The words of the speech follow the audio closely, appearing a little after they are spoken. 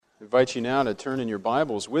I invite you now to turn in your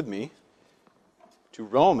Bibles with me to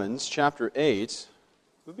Romans chapter 8.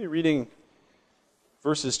 We'll be reading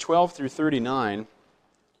verses 12 through 39.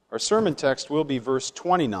 Our sermon text will be verse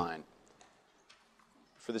 29.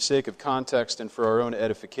 For the sake of context and for our own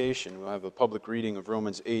edification, we'll have a public reading of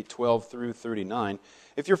Romans 8, 12 through 39.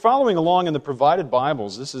 If you're following along in the provided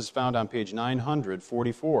Bibles, this is found on page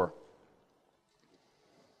 944.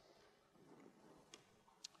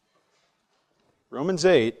 Romans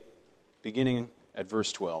 8, beginning at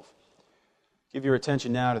verse 12. Give your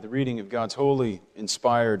attention now to the reading of God's holy,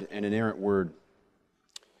 inspired, and inerrant word.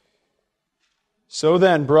 So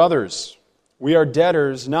then, brothers, we are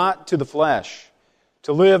debtors not to the flesh,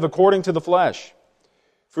 to live according to the flesh.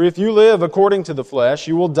 For if you live according to the flesh,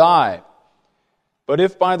 you will die. But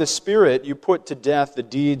if by the Spirit you put to death the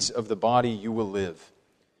deeds of the body, you will live.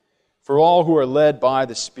 For all who are led by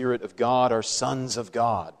the Spirit of God are sons of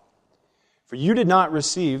God. For you did not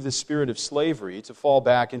receive the spirit of slavery to fall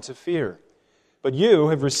back into fear, but you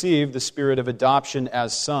have received the spirit of adoption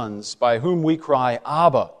as sons, by whom we cry,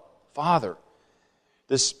 Abba, Father.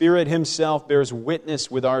 The Spirit Himself bears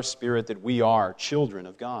witness with our spirit that we are children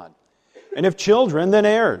of God. And if children, then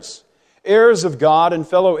heirs, heirs of God and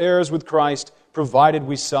fellow heirs with Christ, provided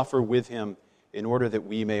we suffer with Him, in order that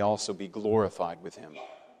we may also be glorified with Him.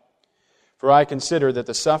 For I consider that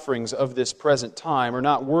the sufferings of this present time are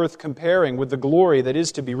not worth comparing with the glory that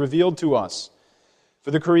is to be revealed to us. For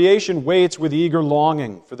the creation waits with eager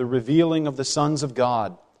longing for the revealing of the sons of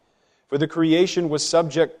God. For the creation was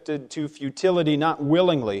subjected to futility not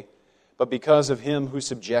willingly, but because of Him who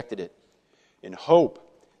subjected it, in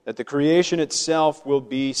hope that the creation itself will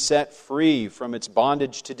be set free from its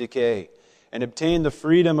bondage to decay and obtain the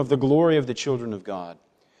freedom of the glory of the children of God.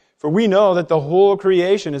 For we know that the whole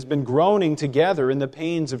creation has been groaning together in the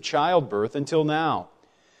pains of childbirth until now.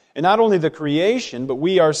 And not only the creation, but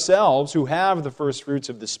we ourselves, who have the first fruits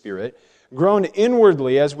of the Spirit, groan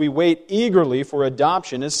inwardly as we wait eagerly for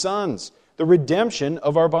adoption as sons, the redemption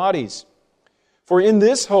of our bodies. For in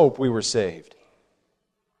this hope we were saved.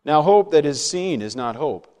 Now hope that is seen is not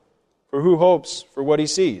hope, for who hopes for what he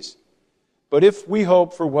sees? But if we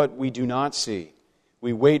hope for what we do not see,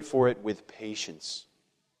 we wait for it with patience.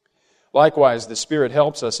 Likewise, the Spirit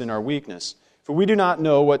helps us in our weakness, for we do not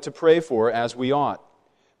know what to pray for as we ought.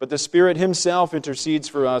 But the Spirit Himself intercedes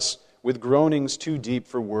for us with groanings too deep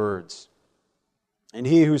for words. And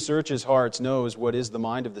He who searches hearts knows what is the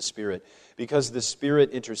mind of the Spirit, because the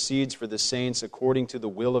Spirit intercedes for the saints according to the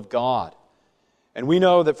will of God. And we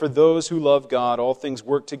know that for those who love God, all things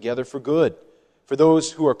work together for good, for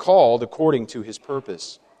those who are called according to His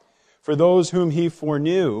purpose. For those whom He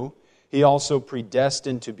foreknew, He also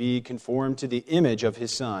predestined to be conformed to the image of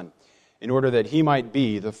His Son, in order that He might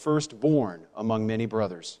be the firstborn among many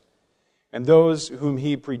brothers. And those whom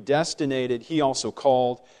He predestinated, He also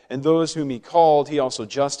called. And those whom He called, He also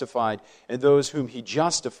justified. And those whom He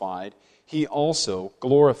justified, He also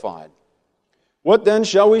glorified. What then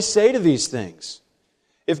shall we say to these things?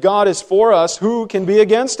 If God is for us, who can be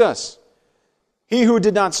against us? He who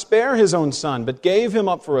did not spare His own Son, but gave Him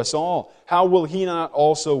up for us all, how will He not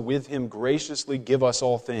also with Him graciously give us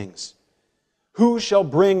all things? Who shall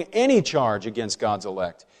bring any charge against God's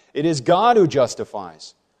elect? It is God who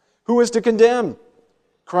justifies. Who is to condemn?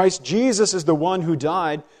 Christ Jesus is the one who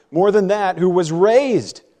died, more than that, who was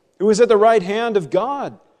raised, who is at the right hand of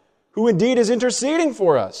God, who indeed is interceding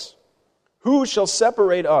for us. Who shall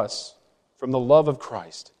separate us from the love of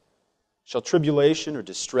Christ? Shall tribulation or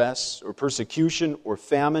distress or persecution or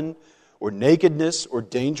famine or nakedness or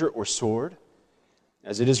danger or sword?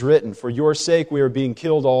 As it is written, for your sake we are being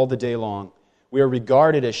killed all the day long. We are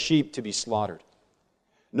regarded as sheep to be slaughtered.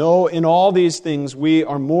 No, in all these things we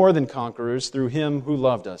are more than conquerors through Him who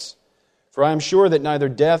loved us. For I am sure that neither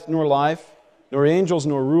death nor life, nor angels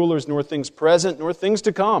nor rulers, nor things present, nor things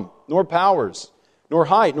to come, nor powers, nor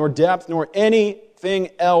height, nor depth, nor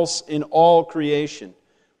anything else in all creation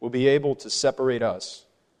will be able to separate us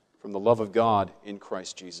from the love of God in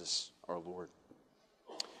Christ Jesus our Lord.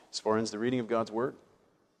 As far as the reading of God's Word,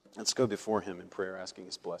 let's go before Him in prayer, asking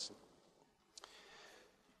His blessing.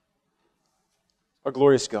 Our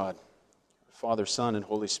glorious God, Father, Son, and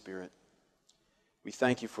Holy Spirit, we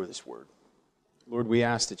thank You for this Word. Lord, we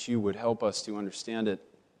ask that You would help us to understand it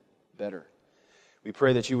better. We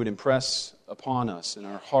pray that You would impress upon us in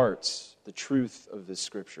our hearts the truth of this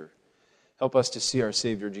Scripture. Help us to see our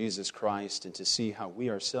Savior Jesus Christ and to see how we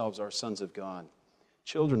ourselves are sons of God,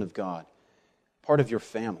 children of God, part of Your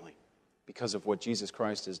family because of what Jesus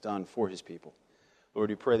Christ has done for His people. Lord,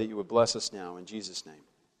 we pray that You would bless us now in Jesus' name.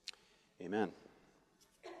 Amen.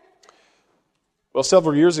 Well,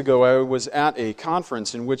 several years ago, I was at a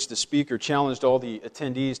conference in which the speaker challenged all the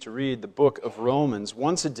attendees to read the book of Romans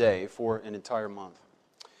once a day for an entire month.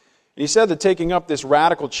 And he said that taking up this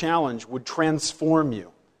radical challenge would transform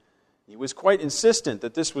you. He was quite insistent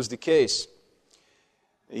that this was the case.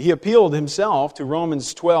 He appealed himself to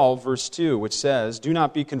Romans 12, verse 2, which says, "Do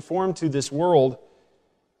not be conformed to this world,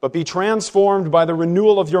 but be transformed by the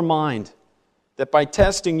renewal of your mind, that by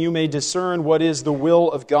testing you may discern what is the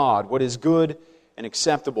will of God, what is good and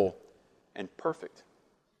acceptable and perfect."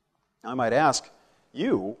 Now, I might ask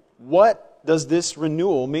you, what does this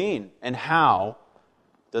renewal mean, and how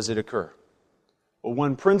does it occur? Well,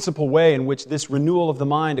 one principal way in which this renewal of the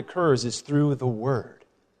mind occurs is through the Word.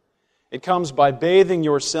 It comes by bathing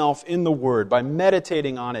yourself in the Word, by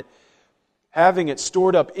meditating on it, having it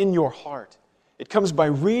stored up in your heart. It comes by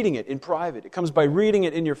reading it in private. It comes by reading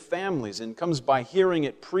it in your families, and it comes by hearing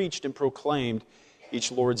it preached and proclaimed each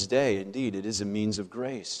Lord's Day. Indeed, it is a means of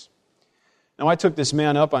grace. Now, I took this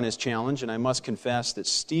man up on his challenge, and I must confess that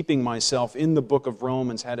steeping myself in the book of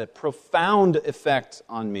Romans had a profound effect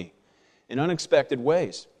on me in unexpected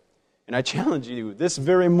ways. And I challenge you this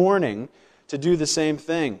very morning to do the same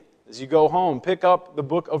thing. As you go home, pick up the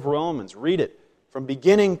book of Romans, read it from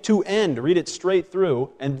beginning to end, read it straight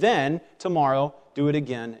through, and then tomorrow do it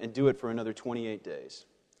again and do it for another 28 days.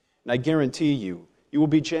 And I guarantee you, you will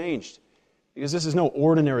be changed. Because this is no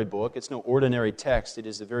ordinary book, it's no ordinary text, it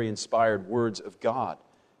is the very inspired words of God.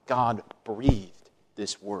 God breathed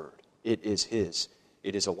this word. It is His.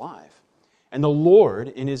 It is alive. And the Lord,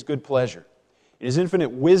 in His good pleasure, in His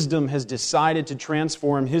infinite wisdom, has decided to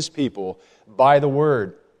transform His people by the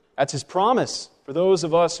Word. That's His promise for those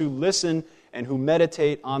of us who listen and who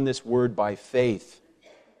meditate on this Word by faith.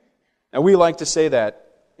 Now, we like to say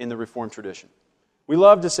that in the Reformed tradition. We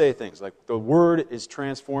love to say things like, the Word is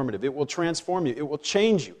transformative. It will transform you. It will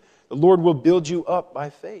change you. The Lord will build you up by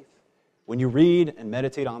faith when you read and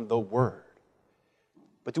meditate on the Word.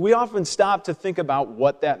 But do we often stop to think about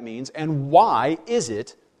what that means, and why is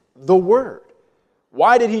it the Word?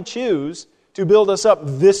 Why did He choose to build us up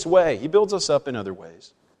this way? He builds us up in other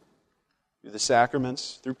ways. Through the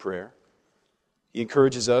sacraments, through prayer. He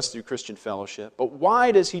encourages us through Christian fellowship. But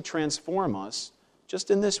why does He transform us just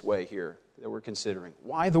in this way here that we're considering?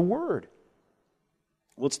 Why the Word?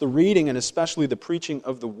 Well, it's the reading and especially the preaching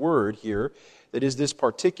of the Word here that is this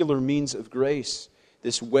particular means of grace,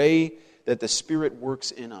 this way that the Spirit works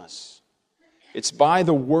in us. It's by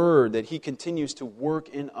the Word that He continues to work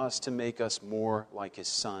in us to make us more like His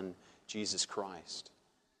Son, Jesus Christ.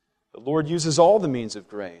 The Lord uses all the means of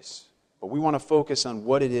grace, but we want to focus on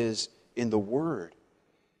what it is in the Word.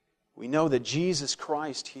 We know that Jesus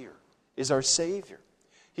Christ here is our Savior.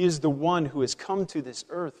 He is the one who has come to this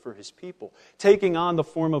earth for His people, taking on the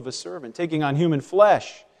form of a servant, taking on human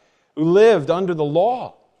flesh, who lived under the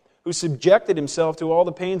law, who subjected Himself to all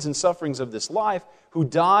the pains and sufferings of this life, who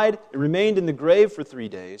died and remained in the grave for 3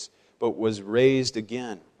 days, but was raised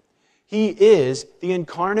again. He is the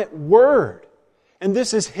incarnate Word, and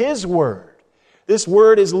this is His Word. This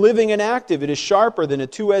Word is living and active. It is sharper than a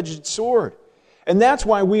two-edged sword. And that's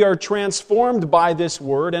why we are transformed by this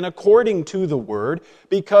Word and according to the Word,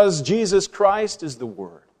 because Jesus Christ is the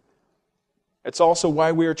Word. It's also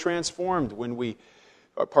why we are transformed when we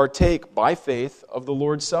partake by faith of the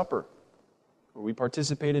Lord's Supper, or we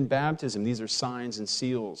participate in baptism. These are signs and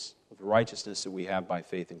seals of the righteousness that we have by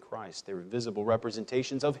faith in Christ. They are visible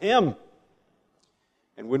representations of Him.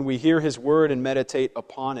 And when we hear His Word and meditate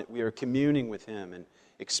upon it, we are communing with Him and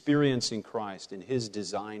experiencing Christ in His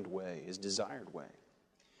designed way, His desired way.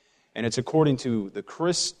 And it's according to the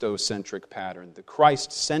Christocentric pattern, the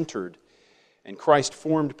Christ-centered and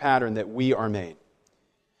Christ-formed pattern that we are made.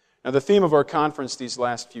 Now, the theme of our conference these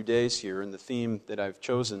last few days here, and the theme that I've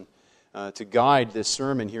chosen to guide this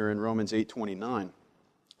sermon here in Romans 8:29,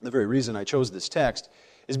 the very reason I chose this text,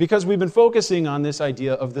 is because we've been focusing on this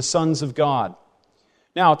idea of the sons of God.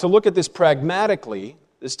 Now, to look at this pragmatically,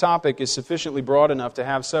 this topic is sufficiently broad enough to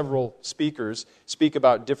have several speakers speak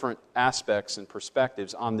about different aspects and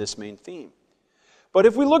perspectives on this main theme. But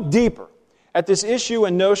if we look deeper at this issue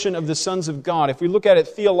and notion of the sons of God, if we look at it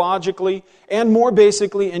theologically and more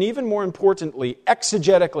basically and even more importantly,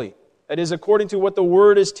 exegetically, that is, according to what the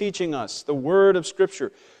Word is teaching us, the Word of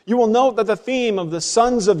Scripture, you will note that the theme of the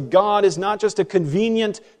sons of God is not just a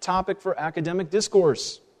convenient topic for academic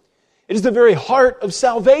discourse. It is the very heart of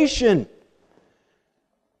salvation.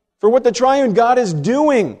 For what the triune God is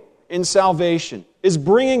doing in salvation is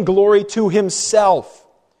bringing glory to Himself.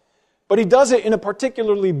 But He does it in a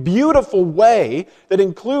particularly beautiful way that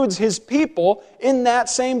includes His people in that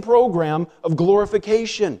same program of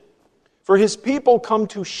glorification. For His people come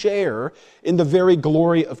to share in the very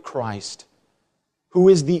glory of Christ, who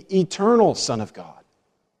is the eternal Son of God.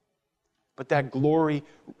 But that glory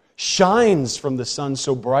shines from the Son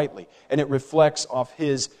so brightly, and it reflects off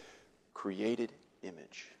His created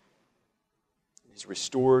image, His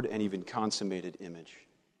restored and even consummated image.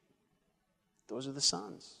 Those are the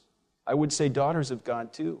sons. I would say daughters of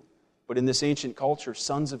God too, but in this ancient culture,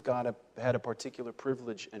 sons of God had a particular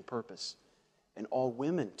privilege and purpose. And all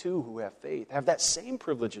women too who have faith have that same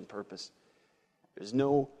privilege and purpose. There's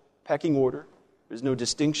no pecking order. There's no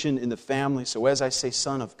distinction in the family. So as I say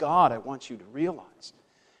son of God, I want you to realize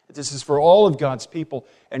that this is for all of God's people,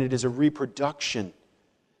 and it is a reproduction.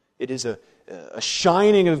 It is a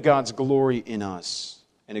shining of God's glory in us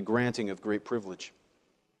and a granting of great privilege.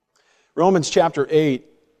 Romans chapter 8,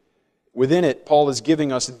 within it, Paul is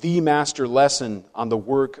giving us the master lesson on the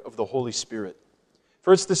work of the Holy Spirit.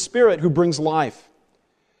 For it's the Spirit who brings life.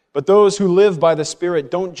 But those who live by the Spirit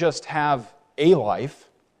don't just have a life.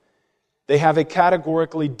 They have a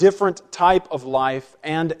categorically different type of life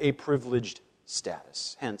and a privileged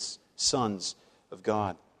status. Hence, sons of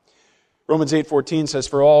God. Romans 8:14 says,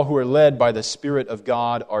 "For all who are led by the Spirit of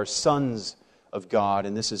God are sons of God."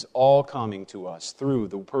 And this is all coming to us through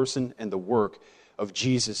the person and the work of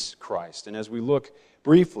Jesus Christ. And as we look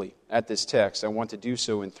briefly at this text, I want to do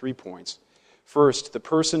so in 3 points. First, the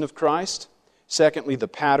person of Christ. Secondly, the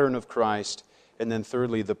pattern of Christ. And then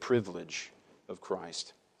thirdly, the privilege of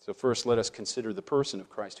Christ. So first, let us consider the person of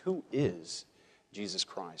Christ. Who is Jesus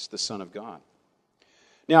Christ, the Son of God?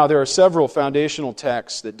 Now, there are several foundational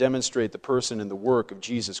texts that demonstrate the person and the work of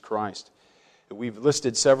Jesus Christ. We've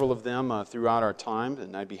listed several of them throughout our time,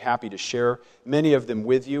 and I'd be happy to share many of them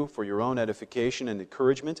with you for your own edification and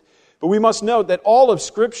encouragement. But we must note that all of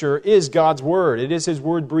Scripture is God's Word. It is His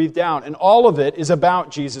Word breathed out, and all of it is about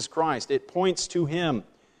Jesus Christ. It points to Him.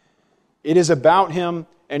 It is about Him,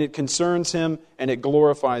 and it concerns Him, and it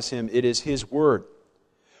glorifies Him. It is His Word.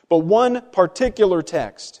 But one particular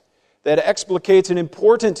text that explicates an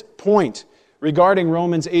important point regarding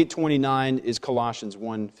Romans 8:29 is Colossians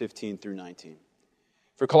 1:15 through 19.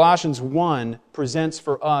 For Colossians 1 presents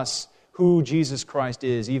for us who Jesus Christ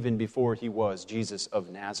is even before He was Jesus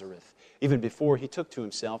of Nazareth, even before He took to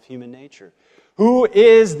Himself human nature. Who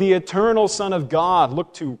is the eternal Son of God?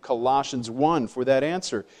 Look to Colossians 1 for that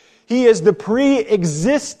answer. He is the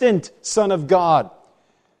pre-existent Son of God.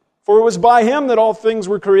 For it was by Him that all things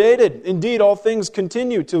were created. Indeed, all things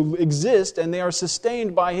continue to exist, and they are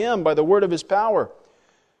sustained by Him, by the word of His power.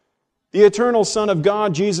 The eternal Son of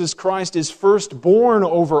God, Jesus Christ, is firstborn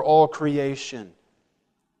over all creation.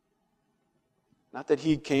 Not that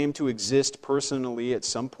He came to exist personally at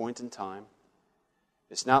some point in time.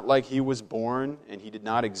 It's not like He was born and He did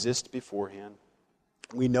not exist beforehand.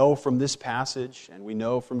 We know from this passage, and we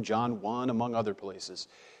know from John 1, among other places,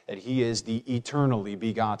 that He is the eternally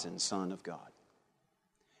begotten Son of God.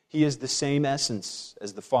 He is the same essence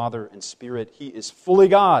as the Father and Spirit. He is fully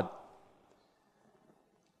God,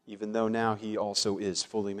 even though now He also is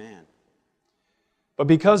fully man. But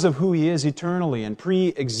because of who He is eternally and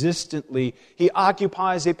pre-existently, He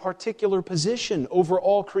occupies a particular position over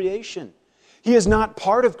all creation. He is not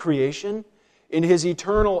part of creation in His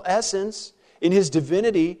eternal essence, in His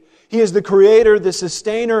divinity. He is the creator, the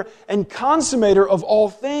sustainer, and consummator of all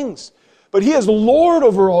things. But He is Lord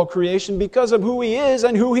over all creation because of who He is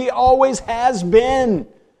and who He always has been.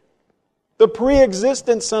 The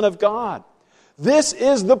pre-existent Son of God. This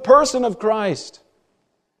is the person of Christ.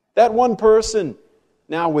 That one person,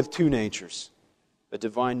 now with two natures, a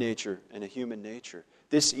divine nature and a human nature.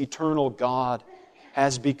 This eternal God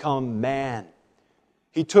has become man.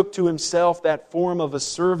 He took to Himself that form of a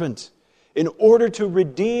servant in order to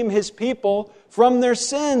redeem His people from their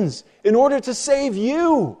sins, in order to save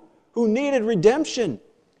you who needed redemption.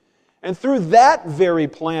 And through that very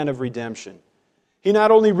plan of redemption, He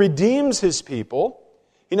not only redeems His people,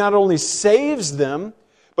 He not only saves them,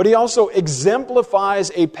 but He also exemplifies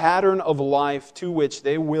a pattern of life to which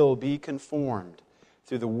they will be conformed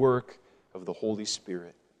through the work of the Holy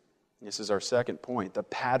Spirit. This is our second point, the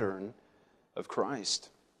pattern of Christ.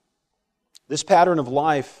 This pattern of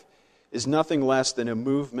life is nothing less than a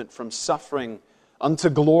movement from suffering unto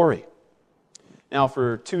glory. Now,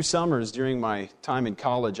 for 2 summers during my time in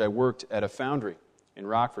college, I worked at a foundry in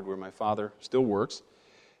Rockford where my father still works.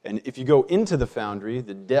 And if you go into the foundry,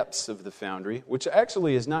 the depths of the foundry, which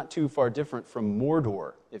actually is not too far different from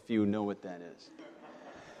Mordor, if you know what that is.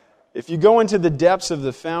 If you go into the depths of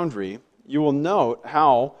the foundry, you will note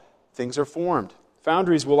how things are formed.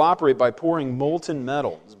 Foundries will operate by pouring molten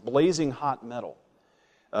metal, blazing hot metal.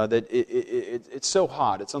 that it's so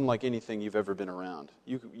hot. It's unlike anything you've ever been around.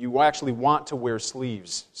 You actually want to wear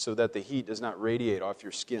sleeves so that the heat does not radiate off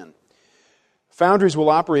your skin. Foundries will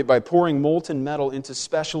operate by pouring molten metal into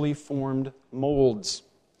specially formed molds.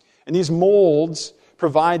 And these molds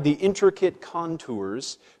provide the intricate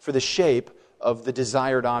contours for the shape of the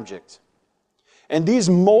desired object. And these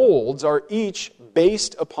molds are each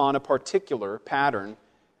based upon a particular pattern,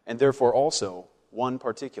 and therefore also one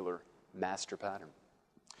particular master pattern.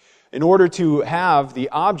 In order to have the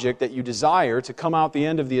object that you desire to come out the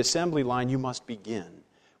end of the assembly line, you must begin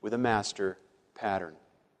with a master pattern.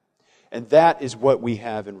 And that is what we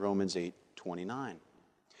have in Romans 8:29.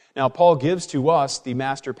 Now, Paul gives to us the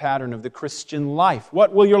master pattern of the Christian life.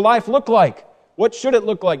 What will your life look like? What should it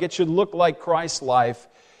look like? It should look like Christ's life.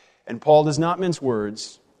 And Paul does not mince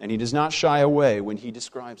words, and he does not shy away when he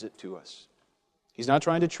describes it to us. He's not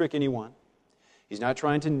trying to trick anyone. He's not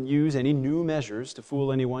trying to use any new measures to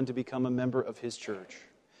fool anyone to become a member of his church.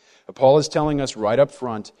 But Paul is telling us right up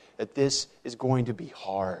front that this is going to be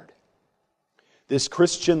hard. This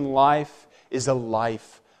Christian life is a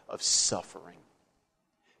life of suffering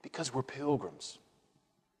because we're pilgrims.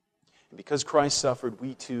 And because Christ suffered,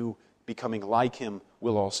 we too, becoming like Him,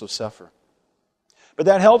 will also suffer. But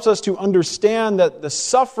that helps us to understand that the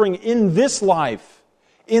suffering in this life,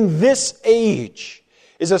 in this age,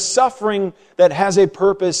 is a suffering that has a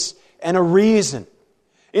purpose and a reason.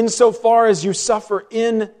 Insofar as you suffer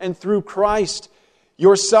in and through Christ,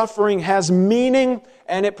 your suffering has meaning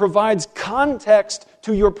and it provides context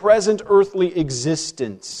to your present earthly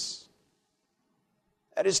existence.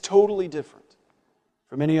 That is totally different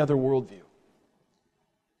from any other worldview,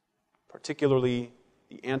 particularly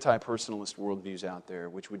the anti-personalist worldviews out there,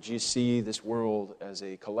 which would just see this world as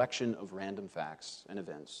a collection of random facts and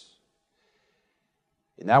events.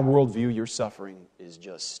 In that worldview, your suffering is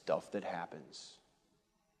just stuff that happens.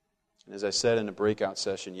 And as I said in a breakout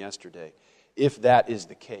session yesterday, if that is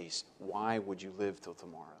the case, why would you live till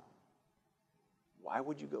tomorrow? Why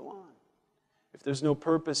would you go on? If there's no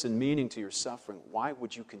purpose and meaning to your suffering, why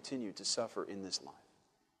would you continue to suffer in this life?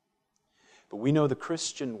 But we know the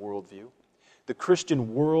Christian worldview. The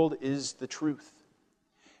Christian world is the truth.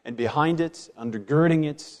 And behind it, undergirding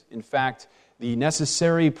it, in fact, the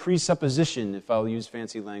necessary presupposition, if I'll use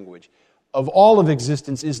fancy language, of all of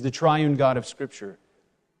existence is the triune God of Scripture,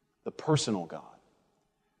 the personal God,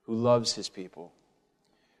 who loves His people,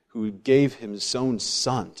 who gave His own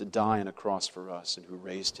Son to die on a cross for us, and who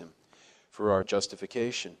raised Him for our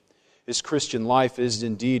justification. This Christian life is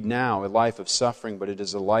indeed now a life of suffering, but it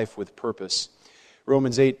is a life with purpose.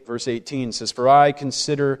 Romans 8, verse 18 says, "For I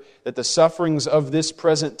consider that the sufferings of this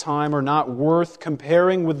present time are not worth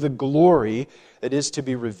comparing with the glory that is to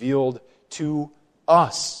be revealed to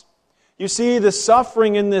us." You see, the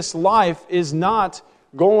suffering in this life is not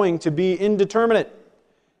going to be indeterminate.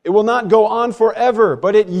 It will not go on forever,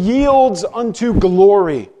 but it yields unto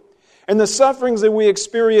glory. And the sufferings that we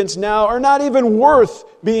experience now are not even worth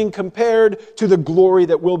being compared to the glory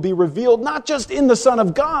that will be revealed, not just in the Son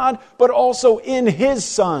of God, but also in His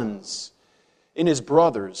sons, in His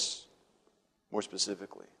brothers, more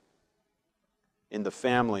specifically, in the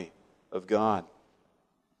family of God.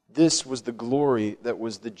 This was the glory that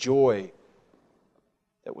was the joy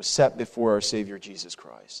that was set before our Savior Jesus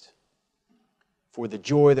Christ. For the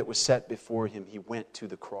joy that was set before Him, He went to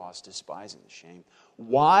the cross, despising the shame.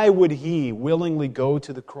 Why would He willingly go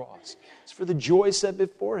to the cross? It's for the joy set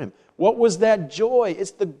before Him. What was that joy?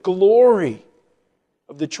 It's the glory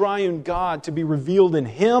of the triune God to be revealed in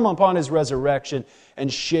Him upon His resurrection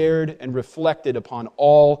and shared and reflected upon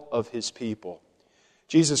all of His people.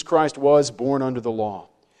 Jesus Christ was born under the law.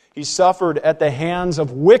 He suffered at the hands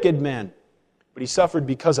of wicked men, but He suffered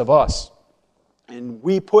because of us. And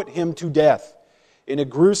we put Him to death in a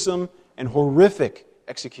gruesome and horrific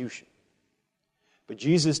execution. But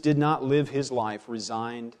Jesus did not live His life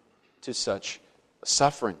resigned to such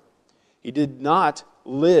suffering. He did not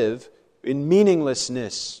live in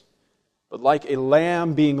meaninglessness, but like a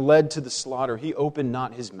lamb being led to the slaughter, He opened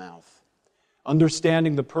not His mouth,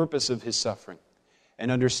 understanding the purpose of His suffering and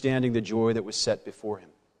understanding the joy that was set before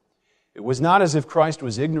Him. It was not as if Christ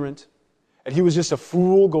was ignorant, and He was just a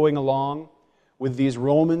fool going along with these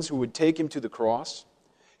Romans who would take Him to the cross.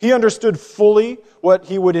 He understood fully what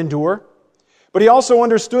He would endure, but He also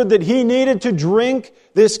understood that He needed to drink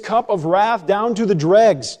this cup of wrath down to the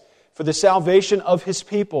dregs for the salvation of His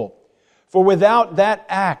people. For without that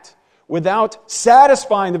act, without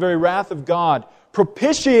satisfying the very wrath of God,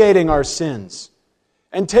 propitiating our sins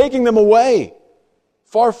and taking them away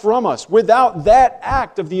far from us, without that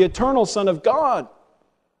act of the eternal Son of God,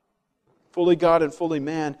 fully God and fully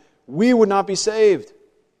man, we would not be saved.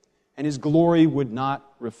 and His glory would not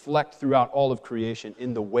reflect throughout all of creation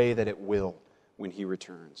in the way that it will when He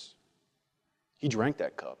returns. He drank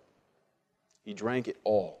that cup. He drank it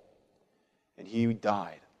all. And He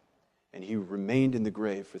died. And He remained in the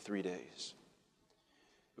grave for 3 days.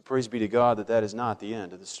 But praise be to God that that is not the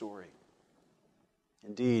end of the story.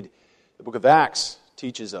 Indeed, the book of Acts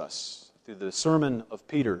teaches us, through the sermon of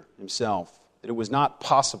Peter himself, that it was not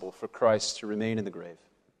possible for Christ to remain in the grave.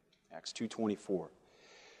 Acts 2:24.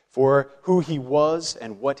 For who He was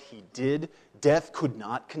and what He did, death could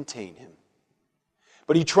not contain Him.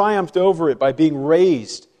 But He triumphed over it by being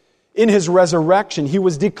raised. In His resurrection, He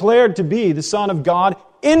was declared to be the Son of God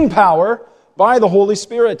in power by the Holy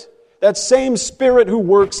Spirit. That same Spirit who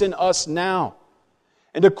works in us now.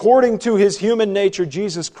 And according to His human nature,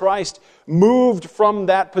 Jesus Christ moved from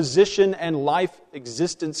that position and life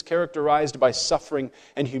existence characterized by suffering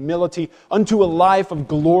and humility unto a life of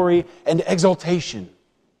glory and exaltation.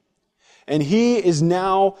 And He is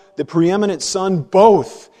now the preeminent Son,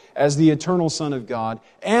 both as the eternal Son of God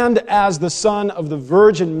and as the Son of the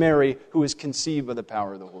Virgin Mary, who is conceived by the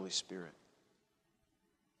power of the Holy Spirit.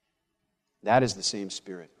 That is the same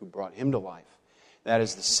Spirit who brought Him to life. That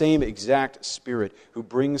is the same exact Spirit who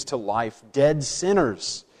brings to life dead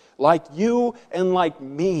sinners like you and like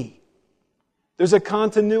me. There's a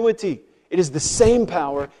continuity. It is the same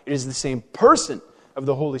power, it is the same person of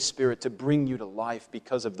the Holy Spirit to bring you to life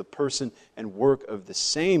because of the person and work of the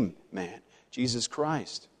same man, Jesus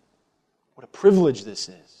Christ. What a privilege this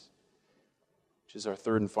is, which is our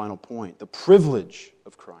third and final point, the privilege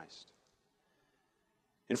of Christ.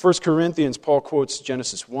 In 1 Corinthians, Paul quotes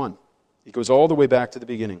Genesis 1. He goes all the way back to the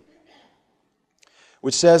beginning,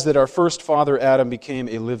 which says that our first father, Adam, became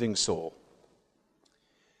a living soul.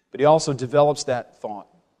 But he also develops that thought,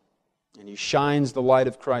 and he shines the light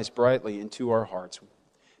of Christ brightly into our hearts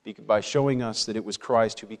by showing us that it was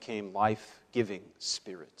Christ who became life-giving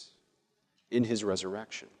Spirit in His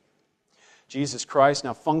resurrection. Jesus Christ,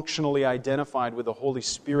 now functionally identified with the Holy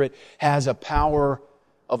Spirit, has a power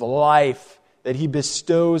of life that He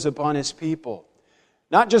bestows upon His people.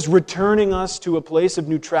 Not just returning us to a place of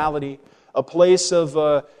neutrality, a place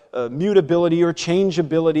of mutability or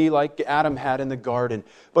changeability like Adam had in the garden,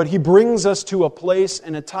 but He brings us to a place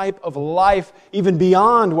and a type of life even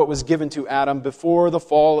beyond what was given to Adam before the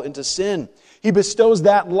fall into sin. He bestows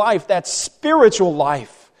that life, that spiritual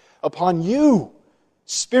life, upon you.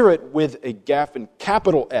 Spirit with a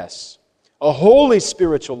capital S. A holy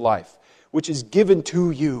spiritual life, which is given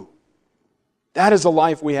to you. That is a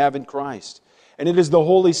life we have in Christ. And it is the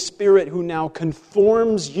Holy Spirit who now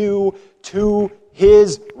conforms you to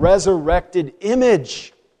His resurrected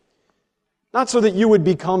image. Not so that you would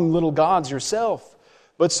become little gods yourself,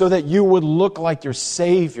 but so that you would look like your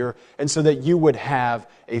Savior and so that you would have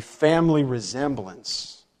a family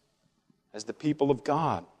resemblance as the people of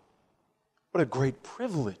God. What a great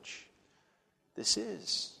privilege this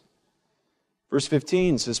is. Verse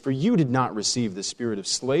 15 says, "For you did not receive the spirit of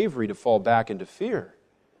slavery to fall back into fear,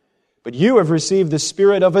 but you have received the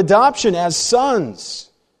spirit of adoption as sons,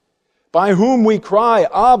 by whom we cry,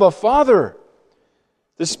 Abba, Father."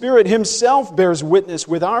 The Spirit Himself bears witness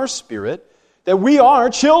with our spirit that we are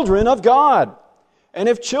children of God. And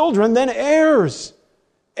if children, then heirs.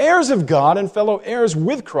 Heirs of God and fellow heirs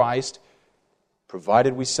with Christ,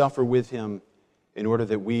 provided we suffer with Him in order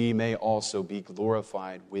that we may also be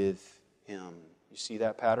glorified with Him. You see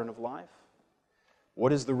that pattern of life?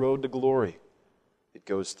 What is the road to glory? It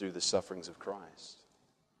goes through the sufferings of Christ.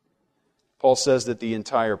 Paul says that the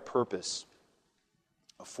entire purpose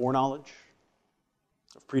of foreknowledge,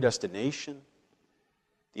 of predestination,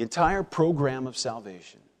 the entire program of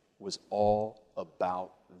salvation was all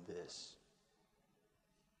about this.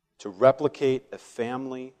 To replicate a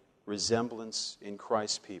family resemblance in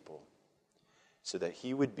Christ's people so that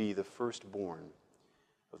He would be the firstborn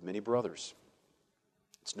of many brothers.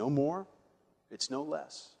 It's no more, it's no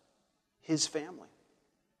less. His family.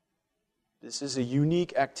 This is a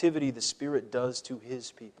unique activity the Spirit does to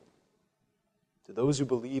His people, to those who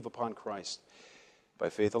believe upon Christ by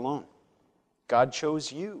faith alone. God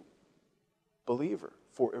chose you, believer,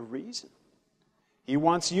 for a reason. He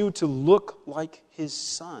wants you to look like His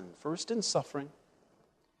Son, first in suffering,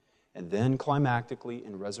 and then climactically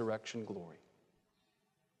in resurrection glory.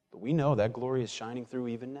 But we know that glory is shining through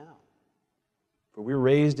even now. For we're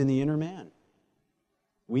raised in the inner man.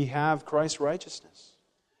 We have Christ's righteousness.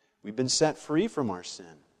 We've been set free from our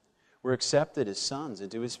sin. We're accepted as sons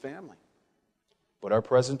into His family. But our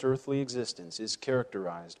present earthly existence is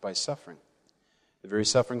characterized by suffering, the very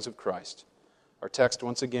sufferings of Christ. Our text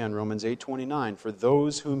once again, Romans 8:29, "For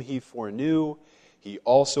those whom He foreknew, He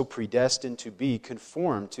also predestined to be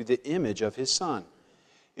conformed to the image of His Son,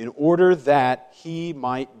 in order that He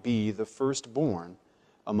might be the firstborn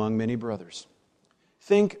among many brothers.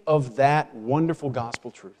 Think of that wonderful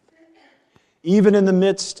gospel truth. Even in the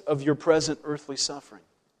midst of your present earthly suffering,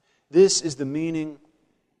 this is the meaning,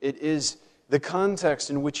 it is the context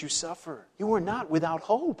in which you suffer. You are not without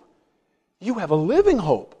hope. You have a living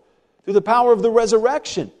hope through the power of the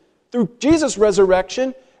resurrection, through Jesus'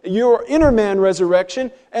 resurrection, your inner man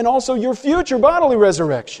resurrection, and also your future bodily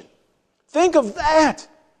resurrection. Think of that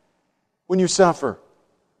when you suffer.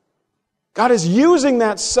 God is using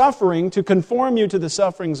that suffering to conform you to the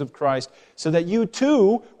sufferings of Christ so that you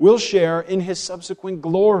too will share in His subsequent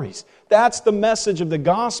glories. That's the message of the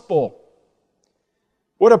gospel.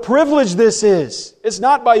 What a privilege this is. It's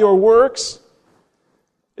not by your works.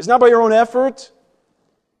 It's not by your own effort.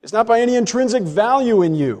 It's not by any intrinsic value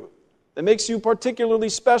in you that makes you particularly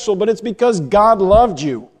special, but it's because God loved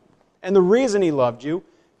you. And the reason He loved you,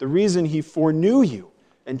 the reason He foreknew you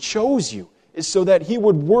and chose you, is so that He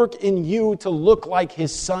would work in you to look like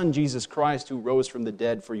His Son, Jesus Christ, who rose from the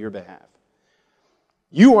dead for your behalf.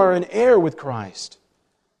 You are an heir with Christ.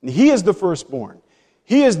 And He is the firstborn.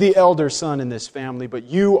 He is the elder son in this family, but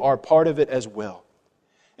you are part of it as well.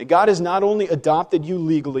 And God has not only adopted you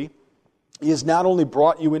legally, He has not only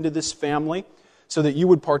brought you into this family so that you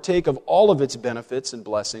would partake of all of its benefits and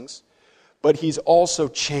blessings, but He's also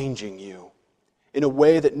changing you in a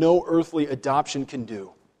way that no earthly adoption can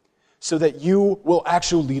do, so that you will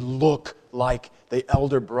actually look like the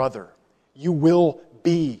elder brother. You will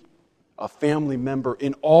be a family member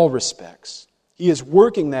in all respects. He is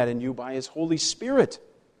working that in you by His Holy Spirit.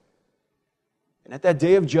 And at that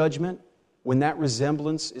day of judgment, when that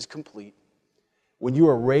resemblance is complete, when you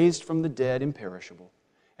are raised from the dead imperishable,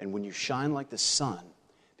 and when you shine like the sun,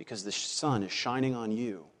 because the sun is shining on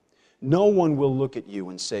you, no one will look at you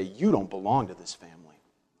and say, you don't belong to this family.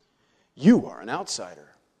 You are an outsider.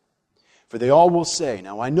 For they all will say,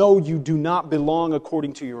 now I know you do not belong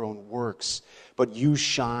according to your own works, but you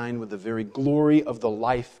shine with the very glory of the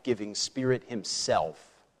life-giving Spirit Himself.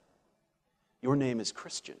 Your name is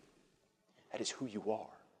Christian. That is who you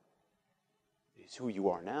are. It is who you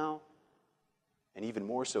are now, and even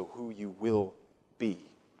more so, who you will be.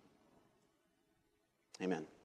 Amen.